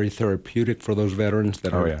was very therapeutic for those veterans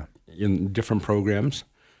that are in different programs.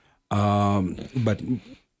 But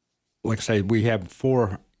like I say, we have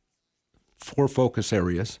four focus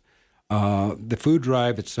areas. The food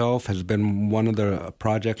drive itself has been one of the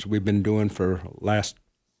projects we've been doing for last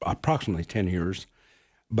approximately 10 years.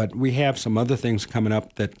 But we have some other things coming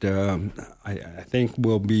up that I think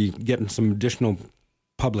we'll be getting some additional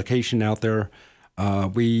publication out there.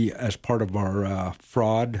 We, as part of our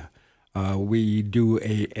fraud, we do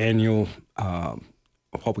a annual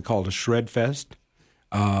what we call a Shred Fest.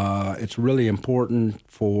 It's really important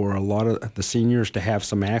for a lot of the seniors to have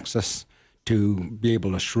some access to be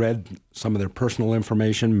able to shred some of their personal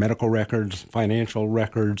information, medical records, financial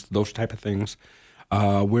records, those type of things.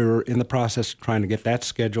 We're in the process of trying to get that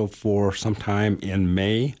scheduled for sometime in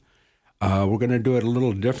May. We're going to do it a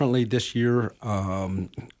little differently this year.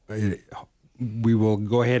 We will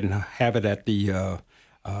go ahead and have it at the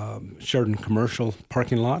Sheridan Commercial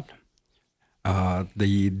parking lot.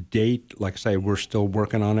 The date, like I say, we're still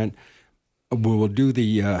working on it. We will do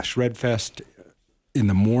the Shred Fest in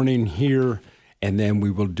the morning here, and then we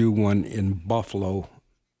will do one in Buffalo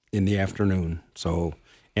in the afternoon.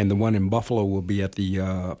 And the one in Buffalo will be at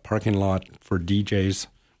the parking lot for DJ's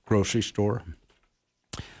grocery store.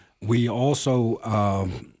 We also,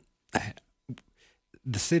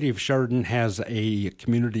 the city of Sheridan has a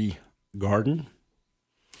community garden.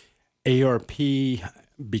 AARP,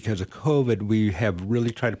 because of COVID, we have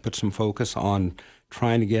really tried to put some focus on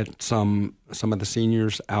trying to get some of the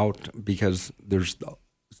seniors out because there's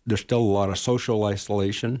still a lot of social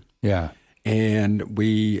isolation. Yeah. And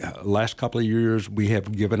last couple of years, we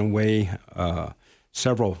have given away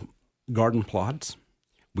several garden plots.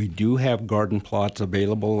 We do have garden plots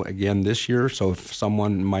available again this year, so if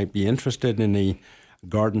someone might be interested in a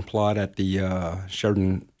garden plot at the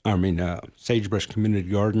Sheridan Sagebrush Community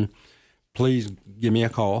Garden, please give me a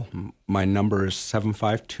call. My number is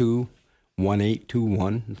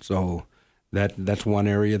 752-1821. So that's one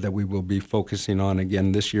area that we will be focusing on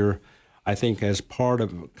again this year. I think as part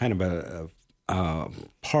of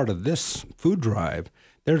part of this food drive,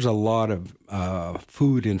 there's a lot of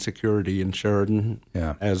food insecurity in Sheridan,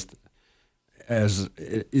 as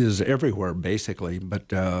it is everywhere basically.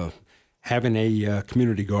 But having a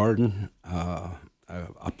community garden,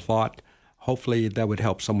 a plot, hopefully that would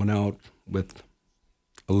help someone out with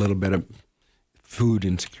a little bit of food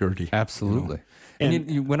insecurity. Absolutely.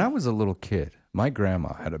 And when I was a little kid, my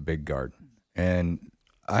grandma had a big garden, and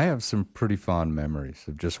I have some pretty fond memories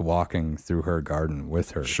of just walking through her garden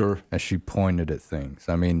with her. Sure. As she pointed at things.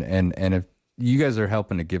 I mean, and if you guys are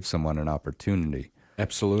helping to give someone an opportunity.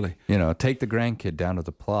 Absolutely. Take the grandkid down to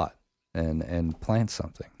the plot and plant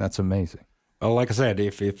something. That's amazing. Well, like I said,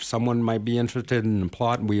 if someone might be interested in the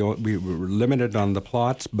plot, we were limited on the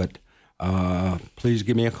plots, but please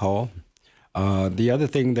give me a call. The other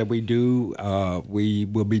thing that we do, we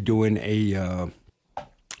will be doing a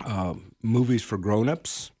movies for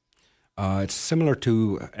grown-ups. It's similar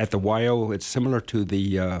to, at the YO, it's similar to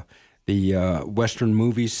the Western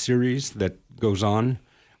movies series that goes on.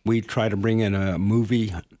 We try to bring in a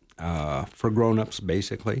movie for grown-ups,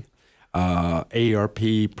 basically.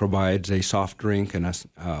 AARP provides a soft drink and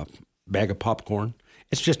a bag of popcorn.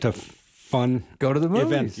 It's just a fun go to the movies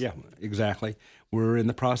event. Yeah, exactly. We're in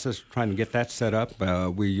the process of trying to get that set up.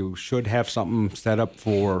 We should have something set up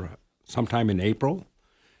for sometime in April,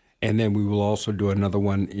 and then we will also do another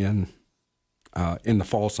one in the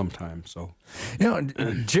fall sometime. So,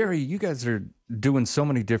 Jerry, you guys are doing so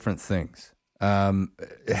many different things.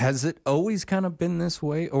 Has it always kind of been this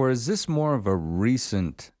way, or is this more of a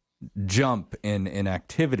recent jump in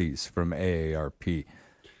activities from AARP?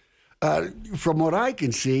 From what I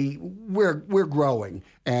can see, we're growing,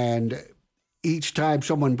 and each time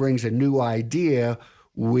someone brings a new idea,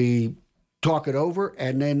 we talk it over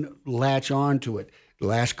and then latch on to it. The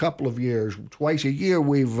last couple of years, twice a year,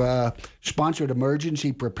 we've sponsored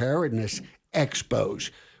emergency preparedness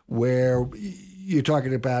expos, where you're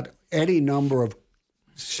talking about any number of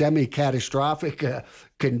semi-catastrophic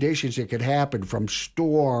conditions that could happen, from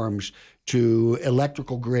storms to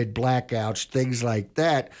electrical grid blackouts, things like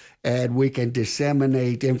that. And we can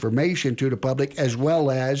disseminate information to the public, as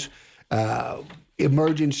well as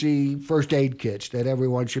emergency first aid kits that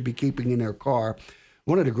everyone should be keeping in their car.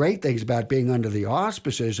 One of the great things about being under the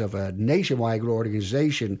auspices of a nationwide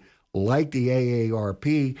organization like the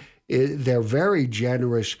AARP is they're very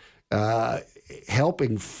generous,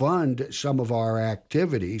 helping fund some of our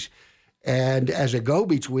activities. And as a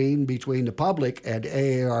go-between between the public and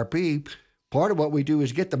AARP, part of what we do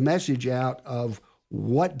is get the message out of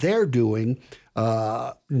what they're doing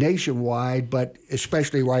nationwide, but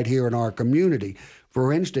especially right here in our community.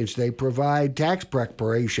 For instance, they provide tax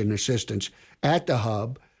preparation assistance at the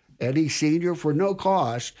hub. Any senior, for no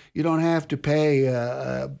cost, you don't have to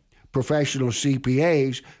pay professional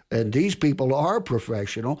CPAs, and these people are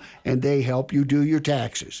professional, and they help you do your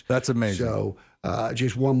taxes. That's amazing. So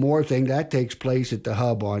just one more thing, that takes place at the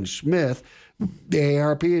hub on Smith. The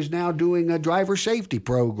AARP is now doing a driver safety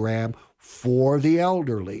program for the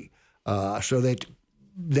elderly, so that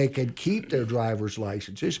they can keep their driver's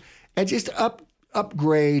licenses and just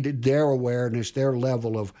upgrade their awareness, their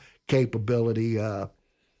level of capability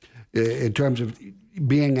in terms of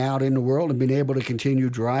being out in the world and being able to continue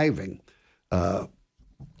driving.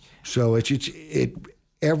 So it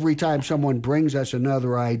every time someone brings us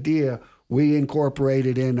another idea, we incorporate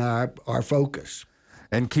it in our focus.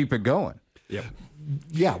 And keep it going. Yep.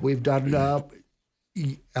 Yeah, we've done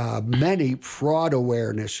many fraud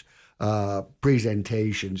awareness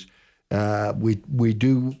presentations. We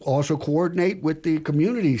do also coordinate with the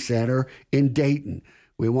community center in Dayton.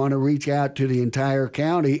 We want to reach out to the entire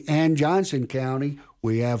county and Johnson County.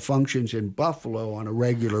 We have functions in Buffalo on a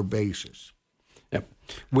regular basis. Yep.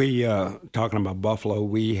 We, talking about Buffalo,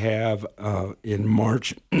 we have in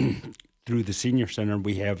March through the Senior Center,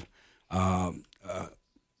 we have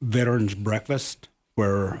Veterans Breakfast,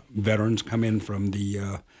 where veterans come in from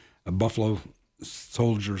the Buffalo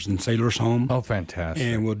Soldiers and Sailors Home. Oh, fantastic.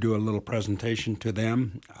 And we'll do a little presentation to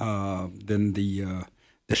them. Then the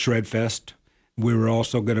Shred Fest. We were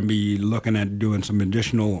also going to be looking at doing some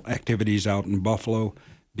additional activities out in Buffalo,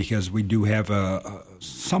 because we do have a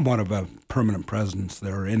somewhat of a permanent presence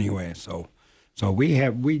there anyway. So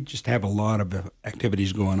we just have a lot of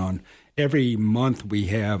activities going on. Every month we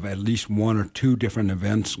have at least one or two different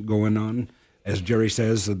events going on. As Jerry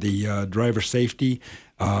says, the driver safety.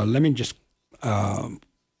 Let me just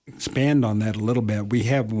expand on that a little bit. We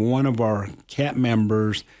have one of our CAP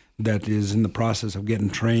members that is in the process of getting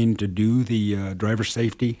trained to do the driver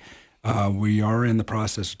safety. We are in the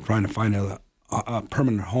process of trying to find a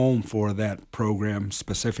permanent home for that program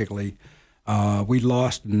specifically. We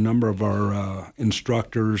lost a number of our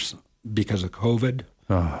instructors because of COVID.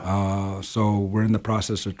 So we're in the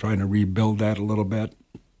process of trying to rebuild that a little bit.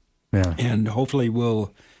 Yeah. And hopefully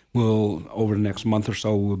we'll over the next month or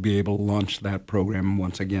so, we'll be able to launch that program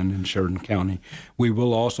once again in Sheridan County. We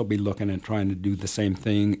will also be looking at trying to do the same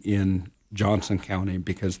thing in Johnson County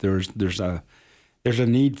because there's a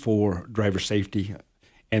need for driver safety.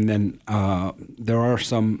 And then there are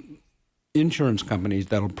some insurance companies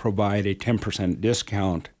that'll provide a 10%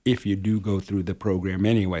 discount if you do go through the program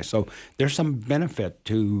anyway. So there's some benefit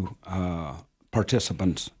to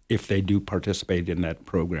participants if they do participate in that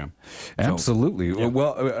program. Absolutely. So, yeah.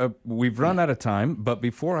 Well, we've run out of time, but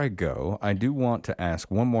before I go, I do want to ask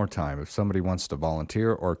one more time if somebody wants to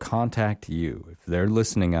volunteer or contact you. If they're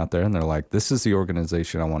listening out there and they're like, this is the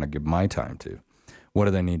organization I want to give my time to, what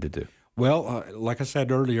do they need to do? Well, like I said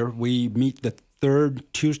earlier, we meet the third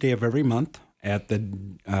Tuesday of every month at the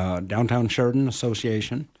Downtown Sheridan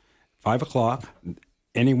Association, 5 o'clock.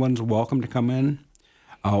 Anyone's welcome to come in.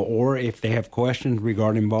 Or if they have questions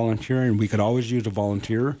regarding volunteering, we could always use a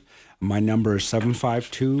volunteer. My number is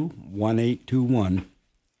 752-1821.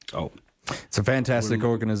 So it's a fantastic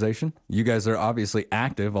organization. You guys are obviously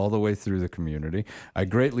active all the way through the community. I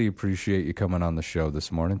greatly appreciate you coming on the show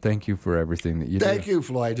this morning. Thank you for everything that you do. Thank you,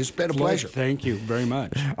 Floyd. It's been a pleasure. Thank you very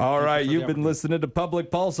much. All right, you've been listening to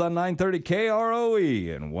Public Pulse on 930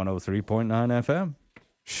 KROE and 103.9 FM,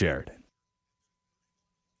 Sheridan.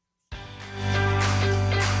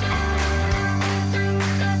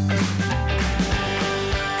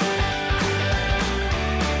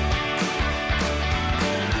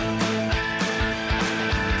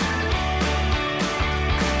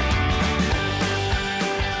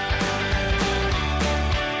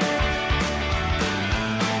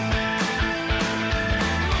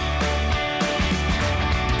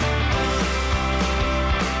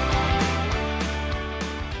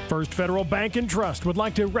 First Federal Bank and Trust would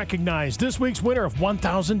like to recognize this week's winner of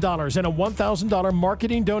 $1,000 and a $1,000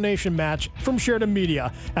 marketing donation match from Sheridan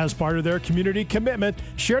Media. As part of their community commitment,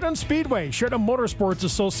 Sheridan Speedway, Sheridan Motorsports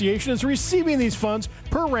Association is receiving these funds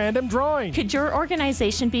per random drawing. Could your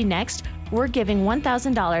organization be next? We're giving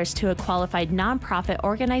 $1,000 to a qualified nonprofit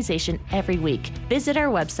organization every week. Visit our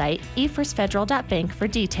website, efirstfederal.bank, for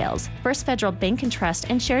details. First Federal Bank and Trust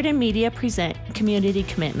and Sheridan Media present Community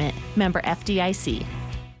Commitment. Member FDIC.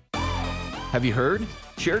 Have you heard?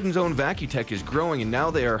 Sheridan's own Vacutech is growing and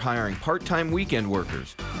now they are hiring part-time weekend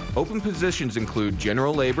workers. Open positions include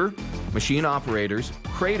general labor, machine operators,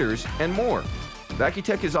 craters, and more.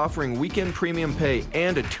 Vacutech is offering weekend premium pay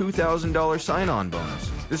and a $2,000 sign-on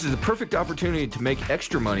bonus. This is a perfect opportunity to make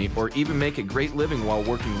extra money or even make a great living while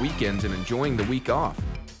working weekends and enjoying the week off.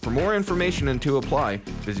 For more information and to apply,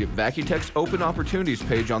 visit Vacutech's Open Opportunities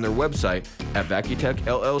page on their website at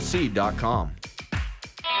vacutechllc.com.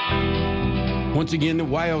 Once again, the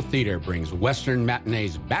WYO Theater brings Western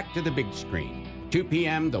matinees back to the big screen. 2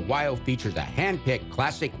 p.m., the WYO features a hand-picked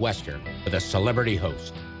classic Western with a celebrity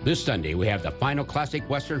host. This Sunday, we have the final classic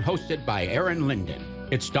Western hosted by Aaron Linden.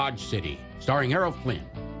 It's Dodge City, starring Errol Flynn.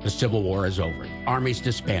 The Civil War is over. The Army's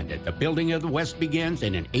disbanded. The building of the West begins,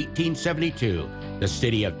 and in 1872, the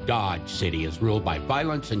city of Dodge City is ruled by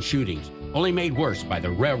violence and shootings, only made worse by the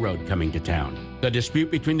railroad coming to town. The dispute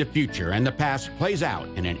between the future and the past plays out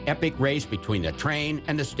in an epic race between the train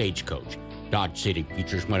and the stagecoach. Dodge City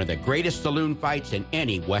features one of the greatest saloon fights in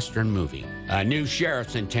any Western movie. A new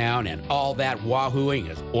sheriff's in town, and all that wahooing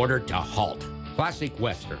is ordered to halt. Classic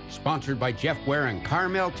Western, sponsored by Jeff Ware and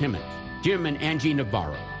Carmel Timmons, Jim and Angie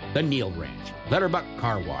Navarro, The Neal Ranch, Letterbuck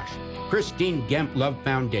Car Wash, Christine Gemp Love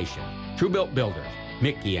Foundation, Truebuilt Builders,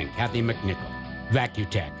 Mickey and Kathy McNichol,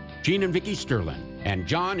 Vacutech, Gene and Vicki Sterling, and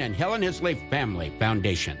John and Helen Isley Family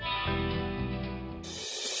Foundation.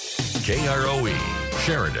 KROE,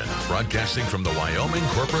 Sheridan, broadcasting from the Wyoming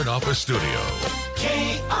Corporate Office Studio.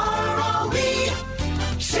 KROE.